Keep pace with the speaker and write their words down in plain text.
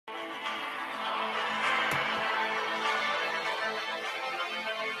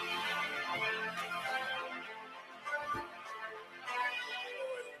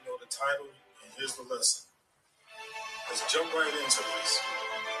Let's jump right into this.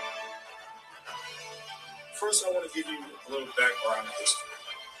 First, I want to give you a little background history.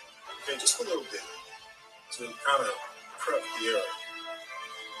 Okay, just a little bit to kind of prep the era.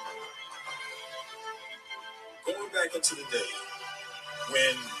 Going back into the day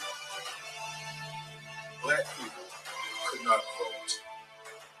when black people could not vote,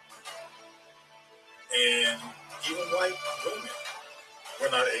 and even white women were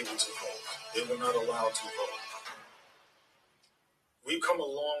not able to vote. They were not allowed to vote. We've come a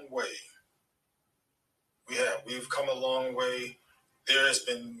long way. We've come a long way. There has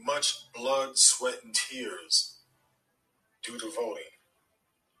been much blood, sweat, and tears due to voting.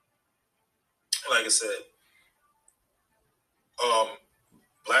 Like I said,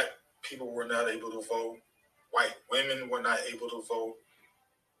 black people were not able to vote. White women were not able to vote.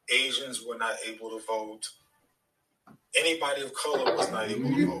 Asians were not able to vote. Anybody of color was not able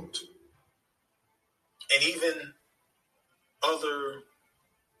to vote. And even other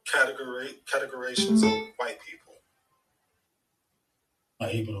categorizations of white people are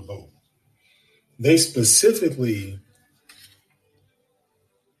able to vote. They specifically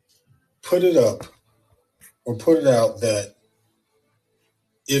put it out that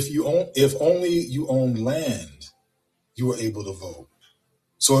if only you owned land, you were able to vote.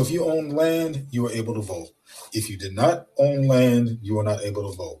 So if you owned land, you were able to vote. If you did not own land, you were not able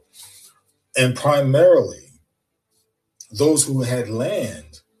to vote. And primarily, those who had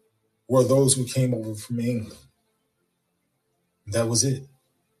land were those who came over from England. That was it.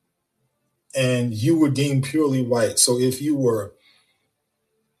 And you were deemed purely white. So if you were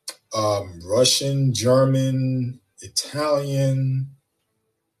Russian, German, Italian,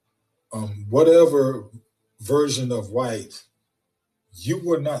 whatever version of white, you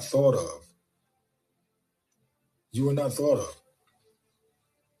were not thought of. You were not thought of.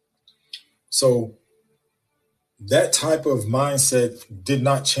 So that type of mindset did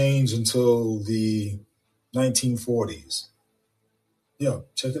not change until the 1940s. Yeah,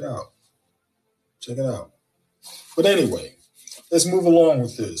 check it out. Check it out. But anyway, let's move along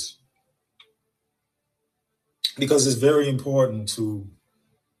with this, because it's very important to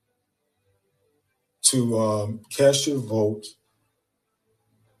cast your vote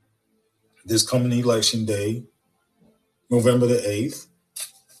this coming election day, November the 8th,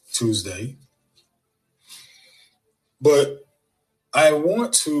 Tuesday. But I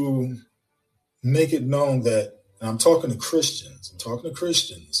want to make it known that, and I'm talking to Christians,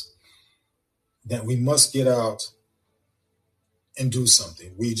 that we must get out and do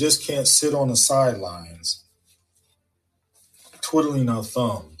something. We just can't sit on the sidelines twiddling our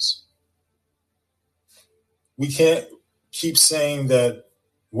thumbs. We can't keep saying that,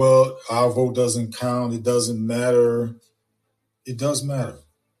 well, our vote doesn't count, it doesn't matter. It does matter.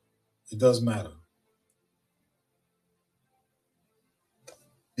 It does matter.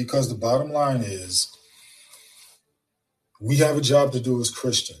 Because the bottom line is, we have a job to do as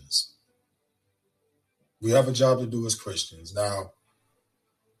Christians. We have a job to do as Christians. Now,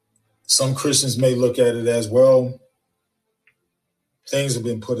 some Christians may look at it as, well, things have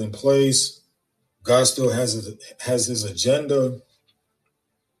been put in place. God still has his agenda.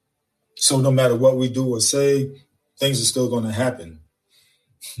 So no matter what we do or say, things are still going to happen.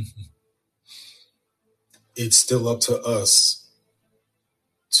 It's still up to us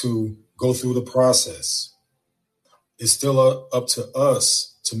to go through the process. It's still up to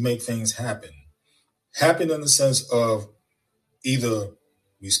us to make things happen. Happen in the sense of either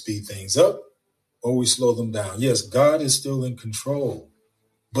we speed things up or we slow them down. Yes, God is still in control,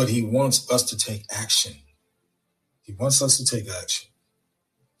 but he wants us to take action. He wants us to take action.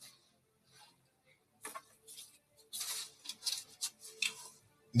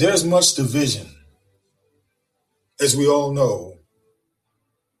 There's much division, as we all know,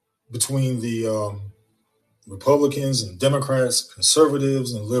 between the Republicans and Democrats,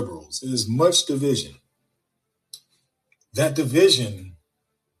 conservatives and liberals. There's much division. That division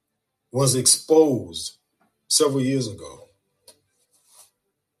was exposed several years ago.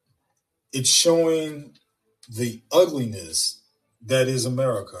 It's showing the ugliness that is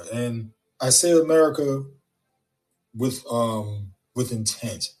America. And I say America with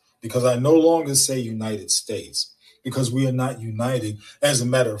intent, because I no longer say United States, because we are not united. As a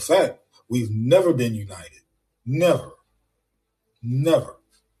matter of fact, we've never been united. Never. Never.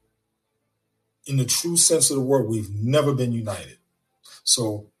 In the true sense of the word, we've never been united.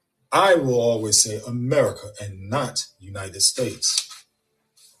 So I will always say America and not United States.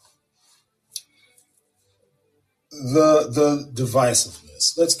 The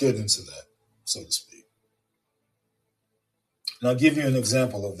divisiveness. Let's get into that, so to speak. And I'll give you an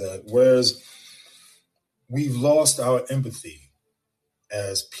example of that. Whereas we've lost our empathy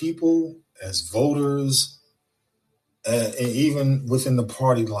as people, as voters, and even within the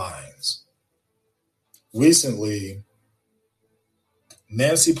party lines. Recently,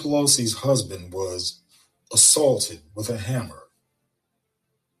 Nancy Pelosi's husband was assaulted with a hammer.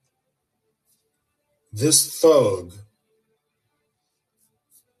 This thug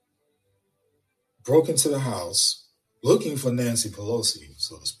broke into the house looking for Nancy Pelosi,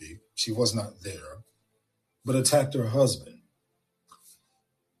 so to speak. She was not there, but attacked her husband.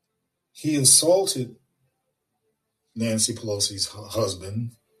 He assaulted Nancy Pelosi's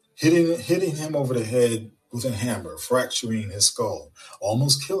husband, hitting him over the head with a hammer, fracturing his skull,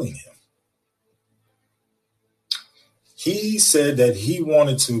 almost killing him. He said that he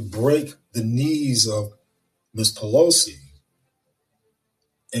wanted to break the knees of Ms. Pelosi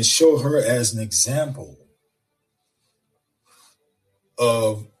and show her as an example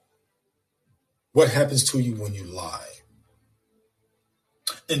of what happens to you when you lie.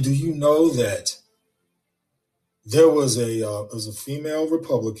 And do you know that there was a female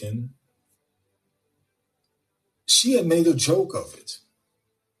Republican? She had made a joke of it.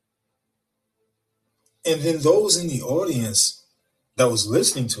 And then those in the audience that was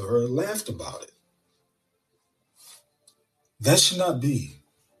listening to her laughed about it. That should not be.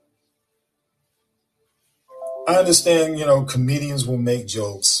 I understand, comedians will make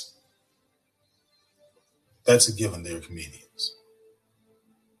jokes. That's a given, they're comedians.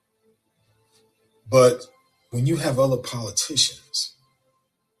 But when you have other politicians,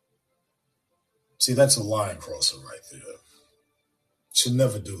 see, that's a line crosser right there. Should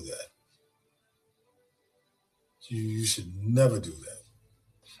never do that. You should never do that.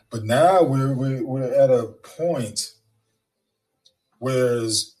 But now we're at a point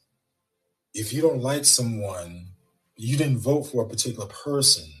whereas if you don't like someone, you didn't vote for a particular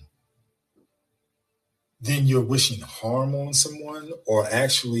person, then you're wishing harm on someone or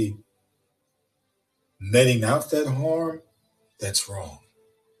actually netting out that harm. That's wrong.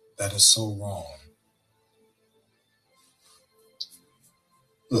 That is so wrong.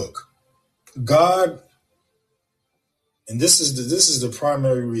 Look, God, and this is the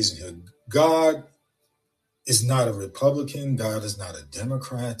primary reason here. God is not a Republican. God is not a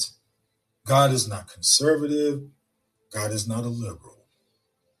Democrat. God is not conservative. God is not a liberal.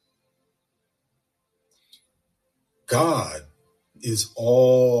 God is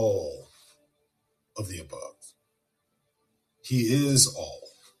all of the above. He is all.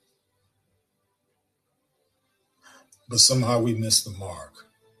 But somehow we missed the mark.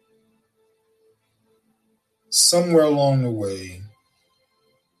 Somewhere along the way,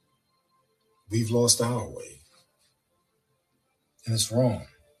 we've lost our way. And it's wrong.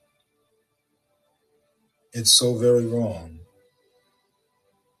 It's so very wrong.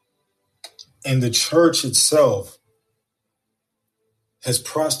 And the church itself has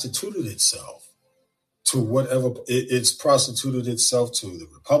prostituted itself to whatever. It's prostituted itself to the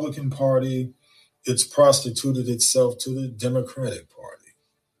Republican Party. It's prostituted itself to the Democratic Party.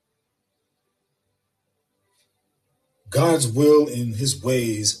 God's will and his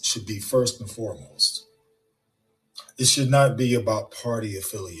ways should be first and foremost. It should not be about party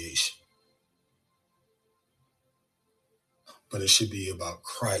affiliation, but it should be about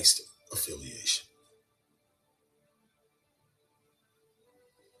Christ affiliation.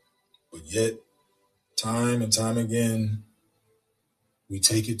 But yet, time and time again, we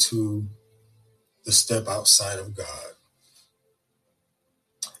take it to the step outside of God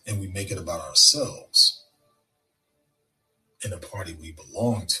and we make it about ourselves and the party we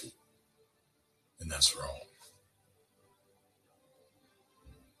belong to. And that's wrong.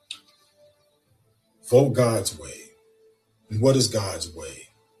 Vote God's way. And what is God's way?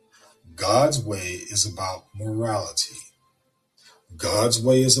 God's way is about morality. God's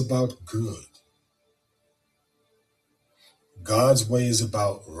way is about good. God's way is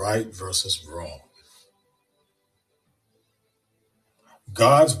about right versus wrong.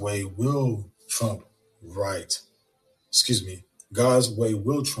 God's way will trump right. God's way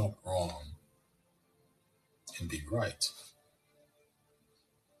will trump wrong and be right.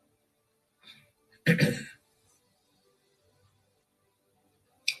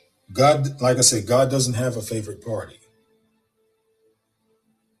 God, like I said, God doesn't have a favorite party.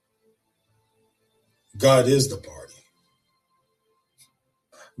 God is the party.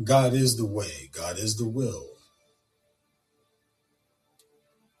 God is the way. God is the will.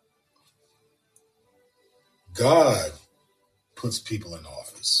 God puts people in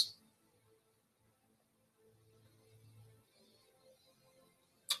office.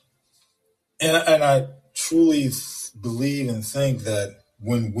 And I truly believe and think that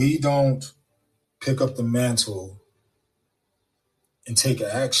when we don't pick up the mantle and take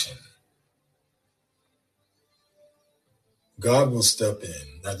action, God will step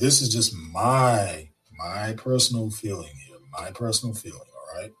in. Now, this is just my personal feeling here, my personal feeling,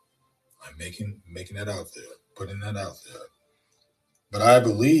 all right? I'm making that out there, putting that out there. But I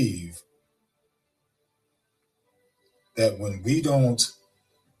believe that when we don't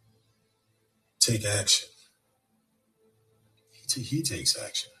take action, he takes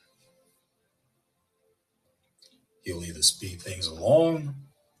action. He'll either speed things along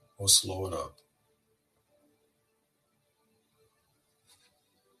or slow it up.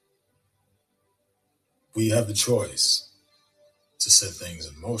 We have the choice to set things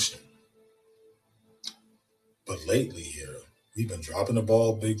in motion. But lately here, we've been dropping the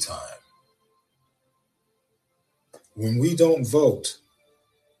ball big time. When we don't vote,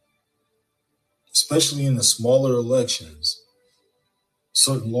 especially in the smaller elections,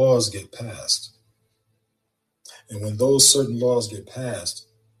 certain laws get passed. And when those certain laws get passed,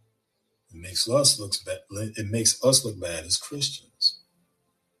 it makes us look bad as Christians.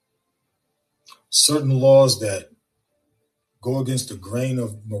 Certain laws that go against the grain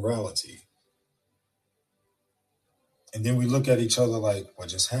of morality. And then we look at each other like, what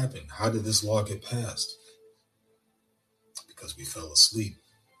just happened? How did this law get passed? Because we fell asleep.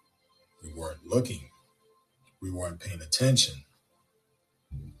 We weren't looking. We weren't paying attention.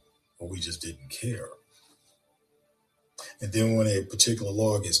 Or we just didn't care. And then when a particular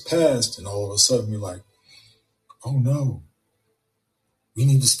law gets passed, and all of a sudden we're like, oh no, we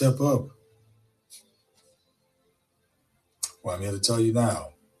need to step up. Well, I'm here to tell you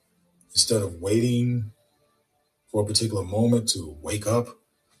now, instead of waiting for a particular moment to wake up,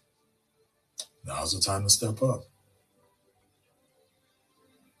 now's the time to step up.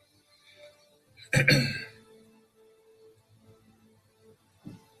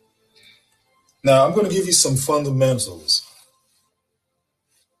 Now, I'm going to give you some fundamentals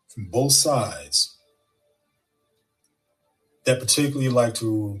from both sides that particularly like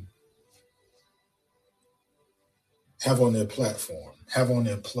to have on their platform, have on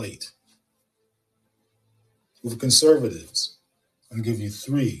their plate. With conservatives, I'm going to give you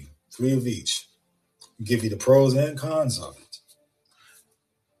three of each. I'll give you the pros and cons of it.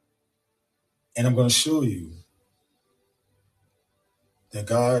 And I'm going to show you that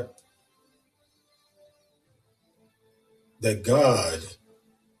God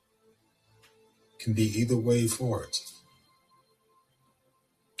can be either way for it.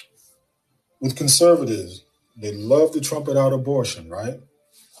 With conservatives, they love to trumpet out abortion, right?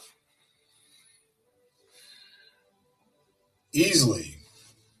 Easily,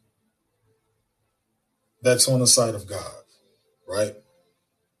 that's on the side of God, right?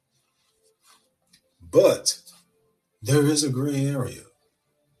 But there is a gray area.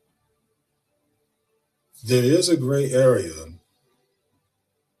 There is a gray area,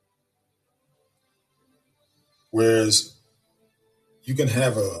 whereas you can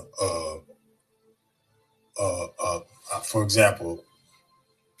have for example,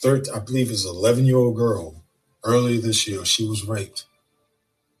 I believe it's an 11-year-old girl. Earlier this year, she was raped.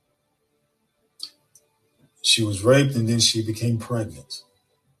 She was raped and then she became pregnant.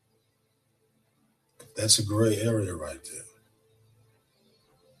 That's a gray area right there.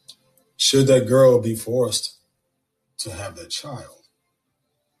 Should that girl be forced to have that child?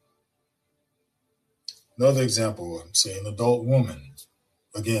 Another example, say an adult woman,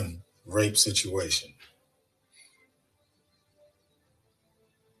 again, rape situation.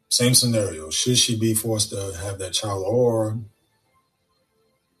 Same scenario. Should she be forced to have that child? Or,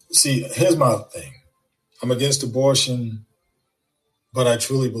 see, here's my thing. I'm against abortion, but I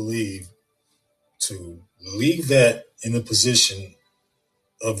truly believe to leave that in the position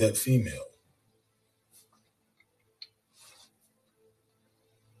of that female.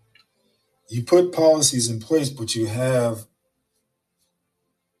 You put policies in place, but you have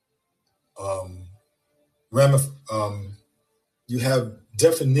you have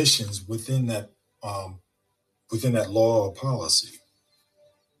definitions within that law or policy.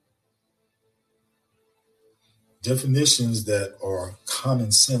 Definitions that are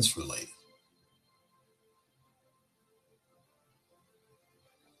common sense related.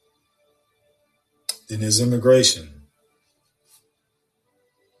 Then there's immigration.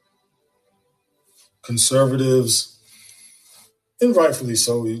 Conservatives, and rightfully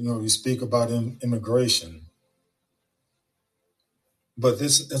so, you speak about immigration, but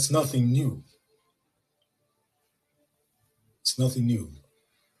that's nothing new. It's nothing new.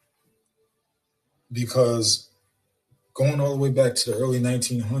 Because going all the way back to the early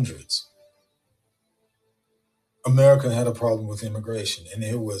 1900s, America had a problem with immigration, and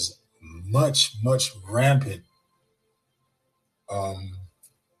it was much rampant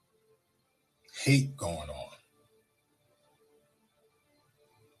hate going on.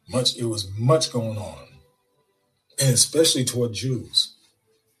 It was much going on, and especially toward Jews.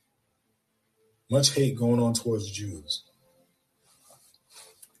 Much hate going on towards Jews.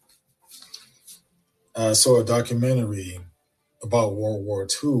 I saw a documentary about World War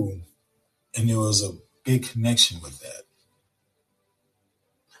II, and there was a big connection with that.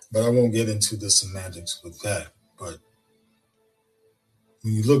 But I won't get into the semantics with that. But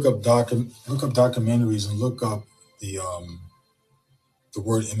when you look up documentaries and look up the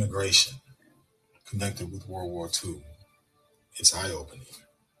word immigration connected with World War II, it's eye-opening.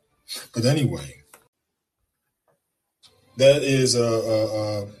 But anyway, that is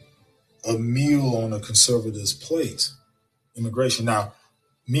a meal on a conservative's plate. Immigration. Now,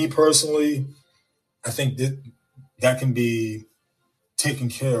 me personally, I think that can be taken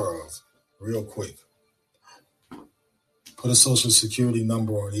care of real quick. Put a social security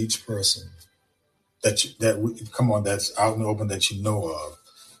number on each person that's out in the open that you know of.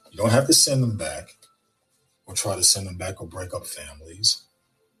 You don't have to send them back or try to send them back or break up families.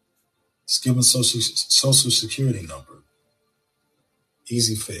 Just give them a social security number.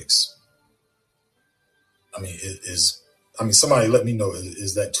 Easy fix. Somebody let me know,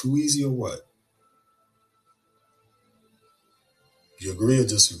 is that too easy or what? Do you agree or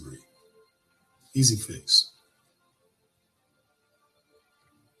disagree? Easy fix.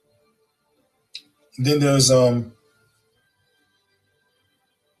 Then there's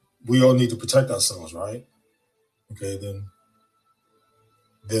we all need to protect ourselves, right? Okay, then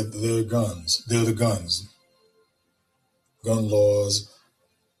they're guns. They're the guns. Gun laws.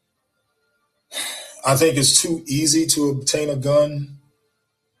 I think it's too easy to obtain a gun,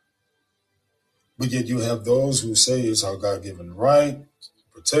 but yet you have those who say it's our God-given right to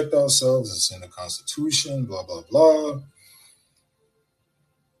protect ourselves. It's in the Constitution, blah, blah, blah.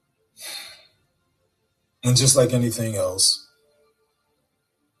 And just like anything else,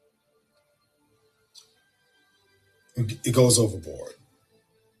 it goes overboard.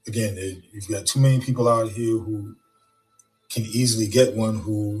 Again, you've got too many people out here who can easily get one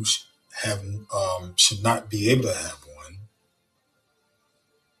who should not be able to have one.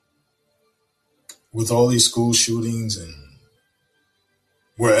 With all these school shootings and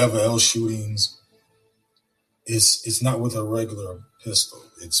wherever else shootings, it's not with a regular pistol.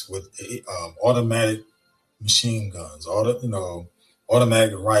 It's with automatic machine guns,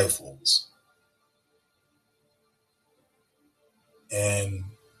 automatic rifles. And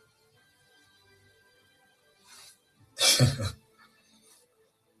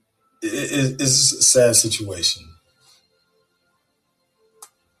it's a sad situation.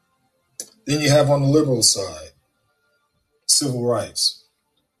 Then you have on the liberal side, civil rights.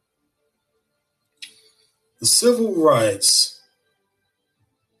 The Civil Rights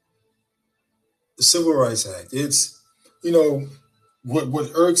Act, it's,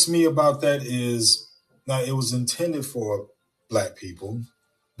 what irks me about that is, now it was intended for Black people,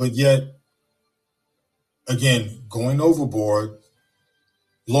 but yet, again, going overboard,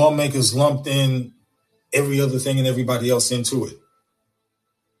 lawmakers lumped in every other thing and everybody else into it.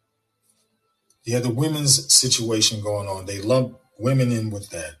 You had the women's situation going on. They lumped women in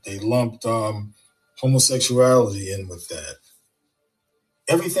with that. They lumped homosexuality in with that.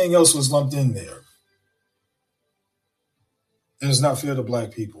 Everything else was lumped in there. And it's not fair to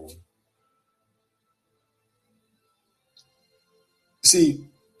Black people. See,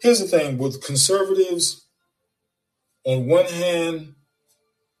 here's the thing with conservatives. On one hand,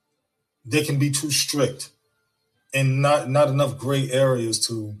 they can be too strict and not enough gray areas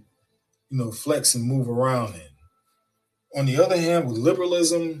to, flex and move around in. On the other hand, with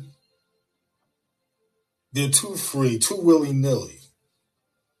liberalism, they're too free, too willy-nilly,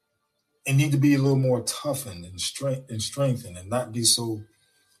 and need to be a little more toughened and strengthened and not be so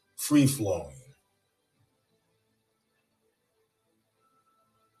free-flowing.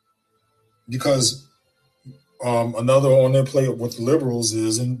 Because another on their plate with liberals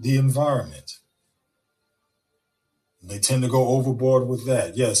is in the environment. They tend to go overboard with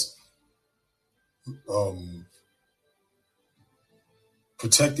that. Yes.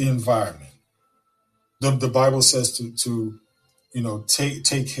 Protect the environment. The Bible says to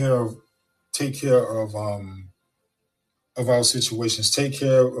take care of our situations, take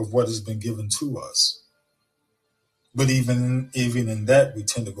care of what has been given to us. But even in that, we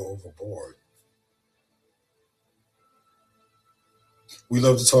tend to go overboard. They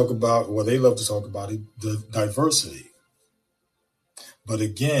love to talk about the diversity. But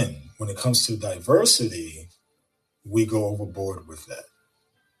again, when it comes to diversity, we go overboard with that.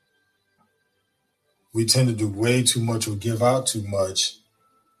 we tend to do way too much or give out too much.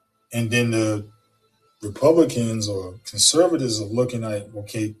 And then the Republicans or conservatives are looking at,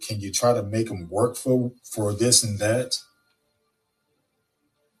 okay, can you try to make them work for this and that?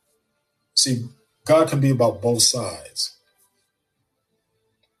 See, God can be about both sides,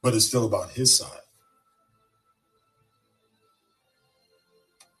 but it's still about his side.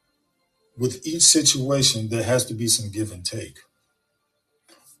 With each situation, there has to be some give and take.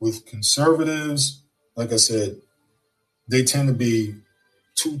 With conservatives, like I said, they tend to be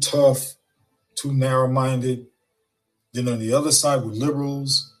too tough, too narrow-minded. Then on the other side, with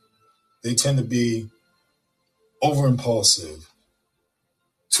liberals, they tend to be over-impulsive,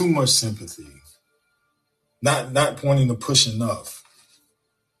 too much sympathy, not pointing to push enough.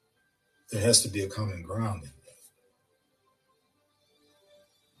 There has to be a common ground in that.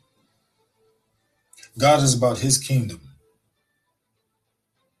 God is about his kingdom,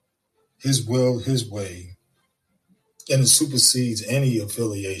 his will, his way, and it supersedes any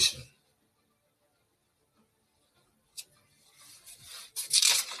affiliation.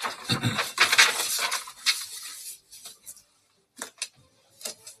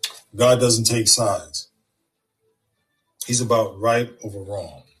 God doesn't take sides. He's about right over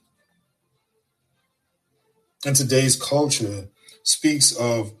wrong. And today's culture speaks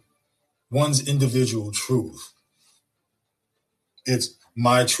of one's individual truth. It's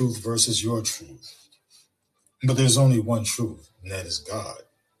my truth versus your truth. But there's only one truth, and that is God.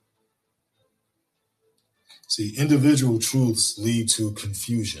 See, individual truths lead to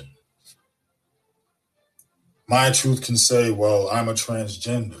confusion. My truth can say, well, I'm a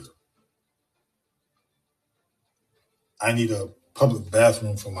transgender. I need a public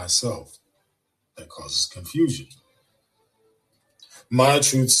bathroom for myself. That causes confusion. My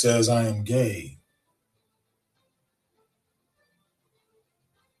truth says I am gay.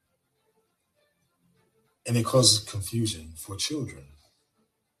 And it causes confusion for children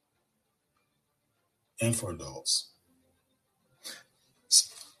and for adults.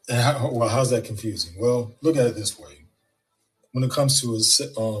 And how's that confusing? Well, look at it this way. When it comes to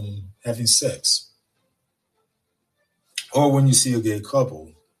having sex, or when you see a gay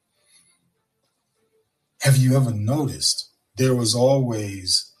couple, have you ever noticed there was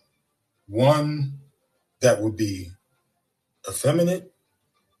always one that would be effeminate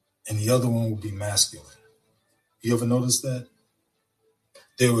and the other one would be masculine? You ever notice that?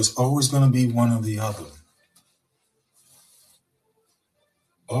 There was always going to be one or the other.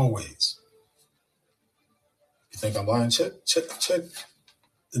 Always. You think I'm lying? Check.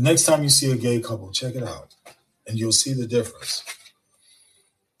 The next time you see a gay couple, check it out, and you'll see the difference.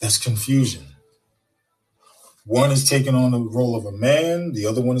 That's confusion. One is taking on the role of a man, the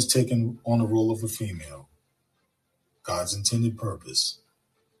other one is taking on the role of a female. God's intended purpose.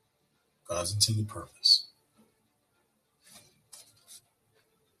 God's intended purpose.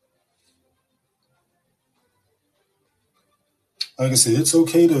 Like I said, it's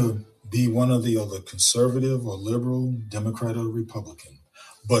okay to be one or the other, conservative or liberal, Democrat or Republican,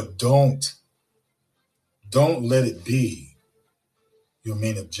 but don't let it be your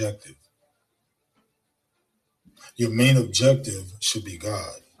main objective. Your main objective should be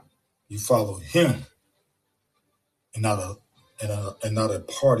God. You follow him and not a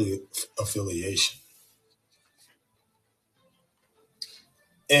party affiliation.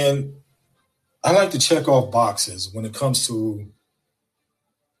 And I like to check off boxes when it comes to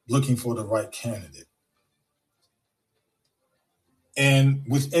looking for the right candidate. And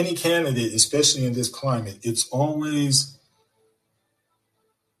with any candidate, especially in this climate, it's always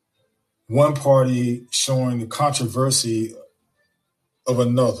one party showing the controversy of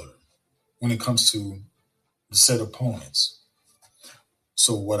another when it comes to the said opponents.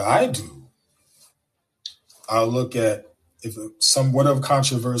 So what I do, I'll look at whatever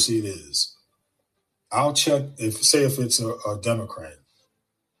controversy it is. I'll check if it's a Democrat.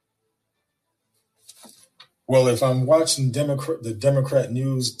 Well, if I'm watching the Democrat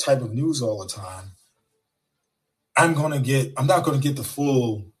news type of news all the time, I'm not going to get the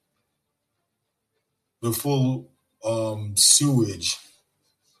full sewage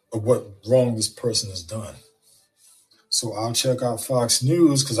of what wrong this person has done. So I'll check out Fox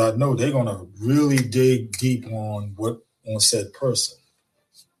News because I know they're going to really dig deep on said person.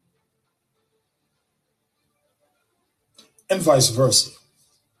 And vice versa.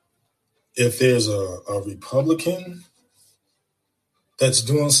 If there's a Republican that's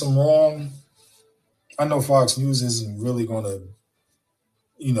doing some wrong, I know Fox News isn't really going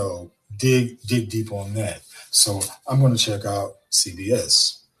to, dig deep on that. So I'm going to check out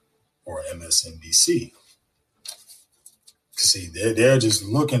CBS or MSNBC. See, they're just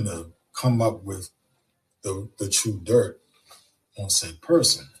looking to come up with the true dirt on said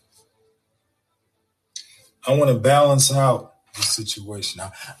person. I want to balance out the situation.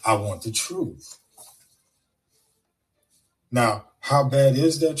 I want the truth. Now, how bad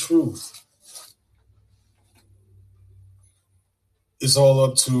is that truth? It's all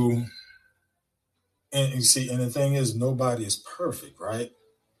up to, and you see, and the thing is, nobody is perfect, right?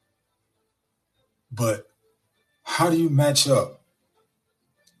 But how do you match up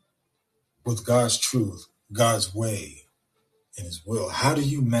with God's truth, God's way, and his will? How do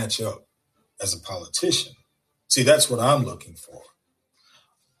you match up as a politician? See, that's what I'm looking for.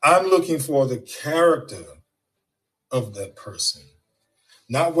 I'm looking for the character of that person,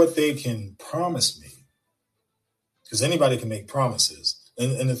 not what they can promise me. Because anybody can make promises.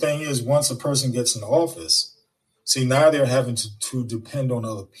 And the thing is, once a person gets in office, see, now they're having to depend on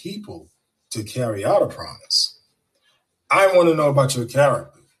other people to carry out a promise. I want to know about your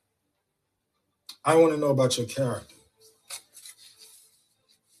character. I want to know about your character.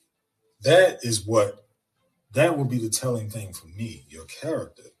 That will be the telling thing for me, your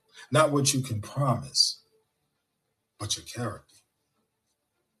character. Not what you can promise, but your character.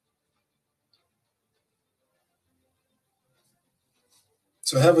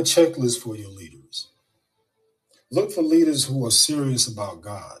 So have a checklist for your leaders. Look for leaders who are serious about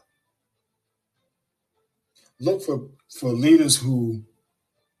God. Look for leaders who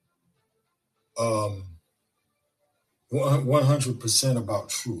 100% about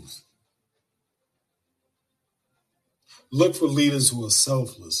truth. Look for leaders who are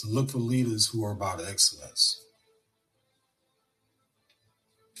selfless. Look for leaders who are about excellence.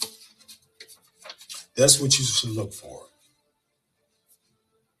 That's what you should look for.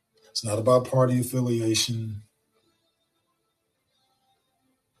 It's not about party affiliation.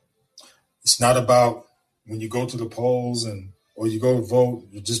 It's not about when you go to the polls or you go to vote,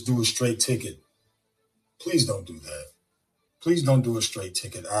 you just do a straight ticket. Please don't do that. Please don't do a straight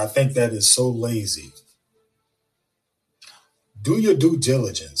ticket. I think that is so lazy. Do your due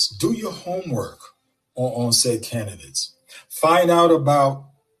diligence. Do your homework on said candidates. Find out about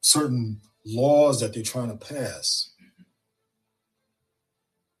certain laws that they're trying to pass.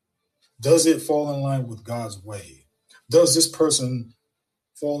 Does it fall in line with God's way? Does this person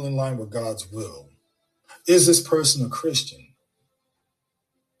fall in line with God's will? Is this person a Christian?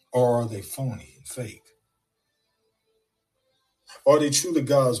 Or are they phony and fake? Are they true to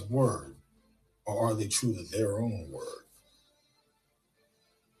God's word? Or are they true to their own word?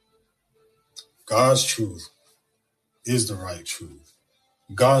 God's truth is the right truth.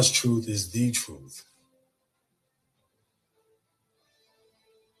 God's truth is the truth.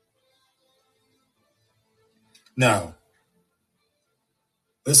 Now,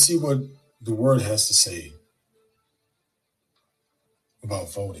 let's see what the word has to say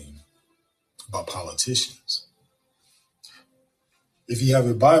about voting, about politicians. If you have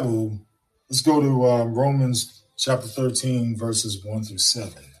a Bible, let's go to Romans chapter 13, verses 1 through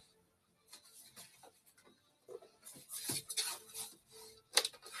 7.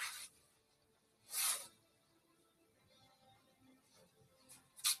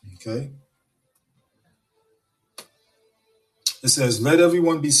 Okay. It says, "Let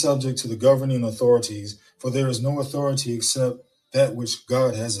everyone be subject to the governing authorities, for there is no authority except that which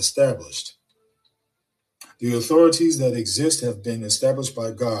God has established. The authorities that exist have been established by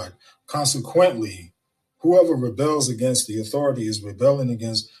God. Consequently, whoever rebels against the authority is rebelling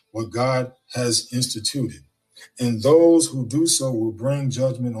against what God has instituted. And those who do so will bring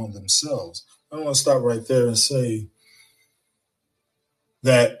judgment on themselves." I want to stop right there and say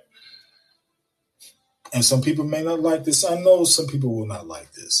that, and some people may not like this. I know some people will not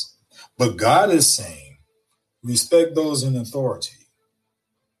like this. But God is saying, respect those in authority.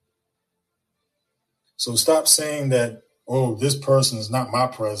 So stop saying that, oh, this person is not my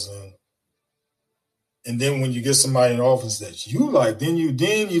president. And then when you get somebody in office that you like, then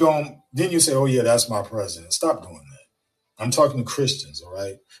you say, oh yeah, that's my president. Stop doing that. I'm talking to Christians, all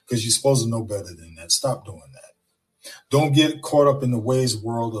right? Because you're supposed to know better than that. Stop doing that. Don't get caught up in the ways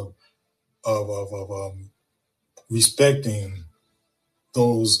world of respecting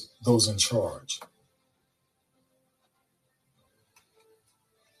those in charge.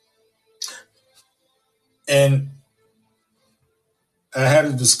 And I had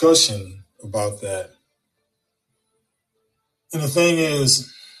a discussion about that. And the thing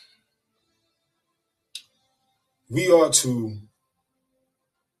is, we are to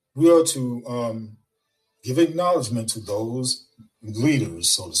give acknowledgement to those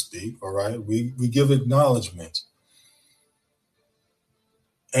leaders, so to speak. All right, we give acknowledgement,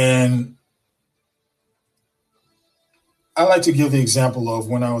 and I like to give the example of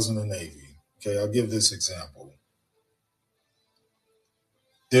when I was in the Navy. Okay, I'll give this example.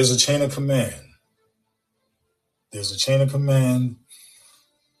 There's a chain of command. There's a chain of command.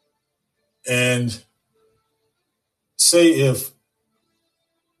 And say if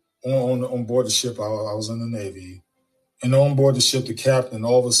on board the ship, I was in the Navy, and on board the ship, the captain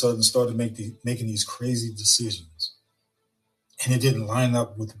all of a sudden started making these crazy decisions. And it didn't line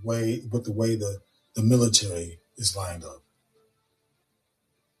up with the way the military is lined up.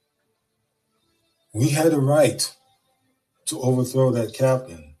 We had a right to overthrow that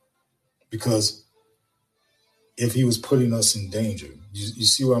captain because if he was putting us in danger, you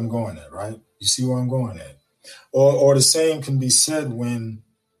see where I'm going at, right? You see where I'm going at. Or the same can be said when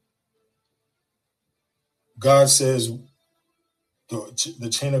God says the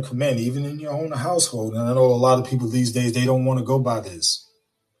chain of command, even in your own household. And I know a lot of people these days, they don't want to go by this.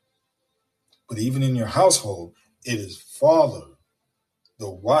 But even in your household, it is father, the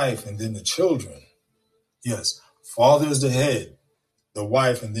wife, and then the children. Yes, father is the head, the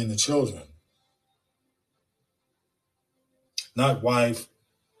wife, and then the children. Not wife,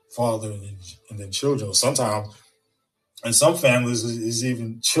 father, and then children. Sometimes, in some families, is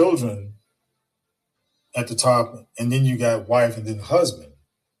even children at the top, and then you got wife and then husband.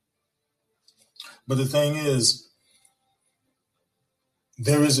 But the thing is,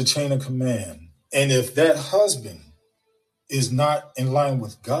 there is a chain of command. And if that husband is not in line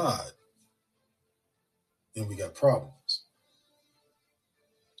with God, then we got problems.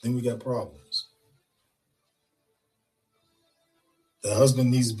 The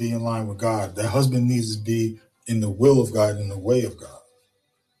husband needs to be in line with God. The husband needs to be in the will of God, in the way of God.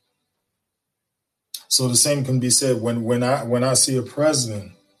 So the same can be said when I see a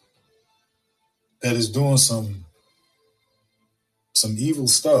president that is doing some evil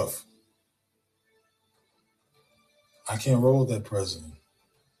stuff. I can't roll with that president.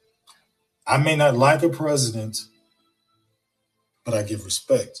 I may not like a president, but I give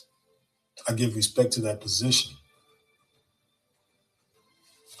respect. I give respect to that position.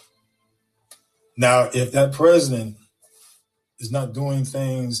 Now, if that president is not doing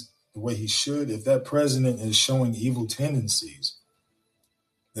things the way he should, if that president is showing evil tendencies,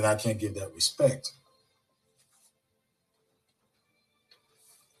 then I can't give that respect.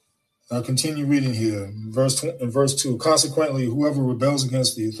 Now continue reading here. In verse 2, consequently, whoever rebels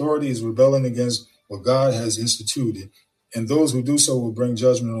against the authority is rebelling against what God has instituted, and those who do so will bring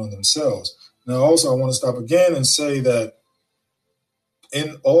judgment on themselves. Now, also, I want to stop again and say that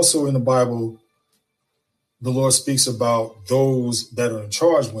also in the Bible, the Lord speaks about those that are in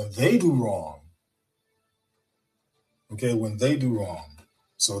charge when they do wrong. Okay, when they do wrong.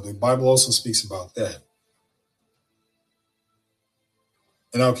 So the Bible also speaks about that.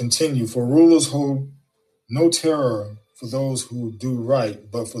 And I'll continue. For rulers hold no terror for those who do right,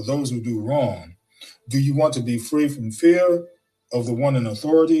 but for those who do wrong. Do you want to be free from fear of the one in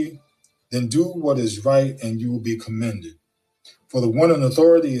authority? Then do what is right and you will be commended. For the one in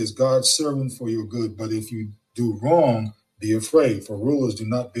authority is God's servant for your good. But if you do wrong, be afraid, for rulers do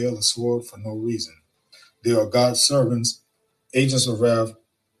not bear the sword for no reason. They are God's servants, agents of wrath,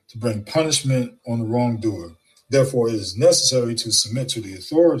 to bring punishment on the wrongdoer. Therefore, it is necessary to submit to the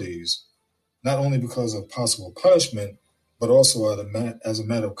authorities, not only because of possible punishment, but also as a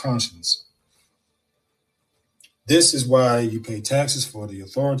matter of conscience. This is why you pay taxes, for the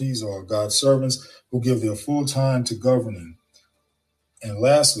authorities are God's servants who give their full time to governing. And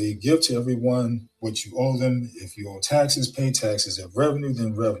lastly, give to everyone what you owe them. If you owe taxes, pay taxes. If revenue,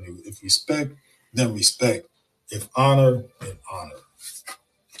 then revenue. If respect, then respect. If honor, then honor.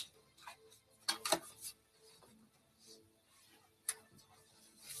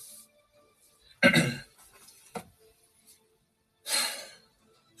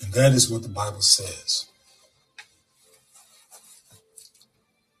 And that is what the Bible says.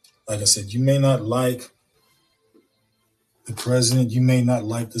 Like I said, you may not like the president, you may not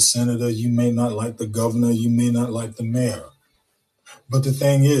like the senator, you may not like the governor, you may not like the mayor. But the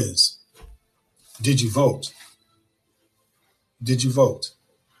thing is, did you vote? Did you vote?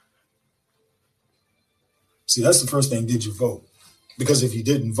 See, that's the first thing. Did you vote? Because if you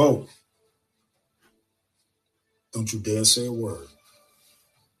didn't vote, don't you dare say a word.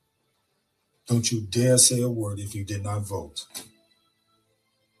 Don't you dare say a word if you did not vote.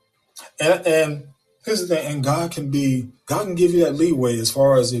 And here's the thing, and God can give you that leeway as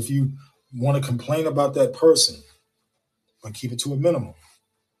far as if you want to complain about that person, but keep it to a minimum.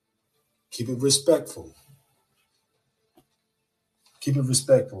 Keep it respectful. Keep it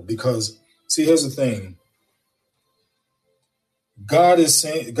respectful, because see, here's the thing. God is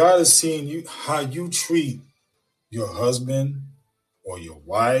seeing you, how you treat your husband or your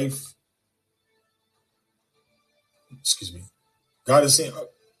wife excuse me. God is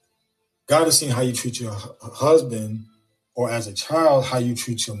seeing how you treat your husband, or as a child, how you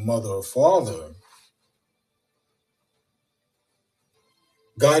treat your mother or father.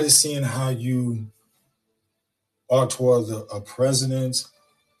 God is seeing how you are toward a president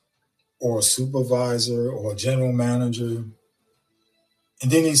or a supervisor or a general manager.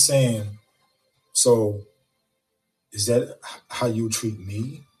 And then he's saying, so is that how you treat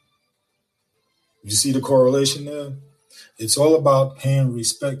me? You see the correlation there? It's all about paying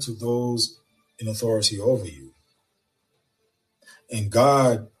respect to those in authority over you. And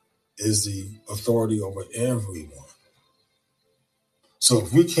God is the authority over everyone. So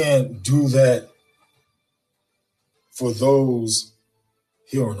if we can't do that for those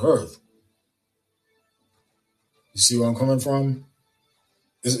here on earth, you see where I'm coming from?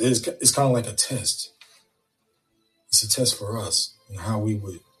 It's kind of like a test. It's a test for us and how we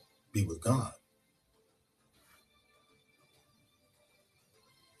would be with God.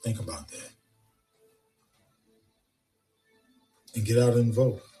 Think about that. And get out and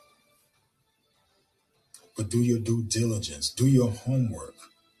vote. But do your due diligence. Do your homework.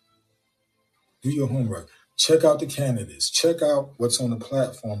 Do your homework. Check out the candidates. Check out what's on the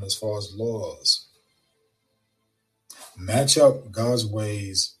platform as far as laws. Match up God's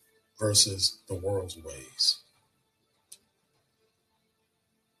ways versus the world's ways.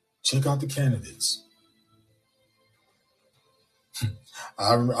 Check out the candidates.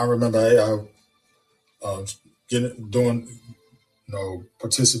 I remember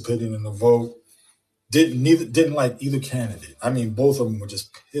participating in the vote. Didn't like either candidate. I mean, both of them were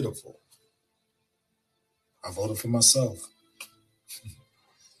just pitiful. I voted for myself.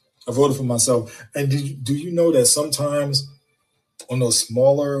 And do you know that sometimes on those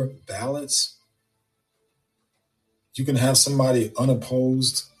smaller ballots, you can have somebody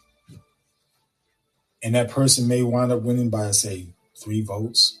unopposed, and that person may wind up winning by, say, 3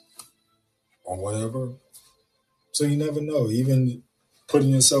 votes or whatever. So you never know, even putting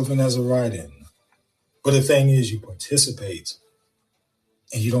yourself in as a write-in. But the thing is, you participate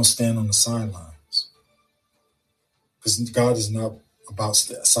and you don't stand on the sidelines. Because God is not about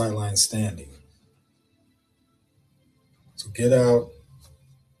sideline standing. So get out,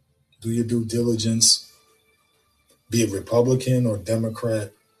 do your due diligence, be it Republican or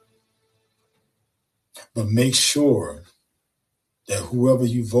Democrat, but make sure that whoever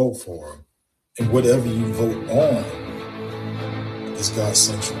you vote for and whatever you vote on is God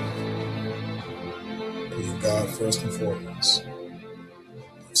central. Put God first and foremost.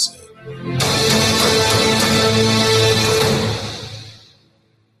 That's it.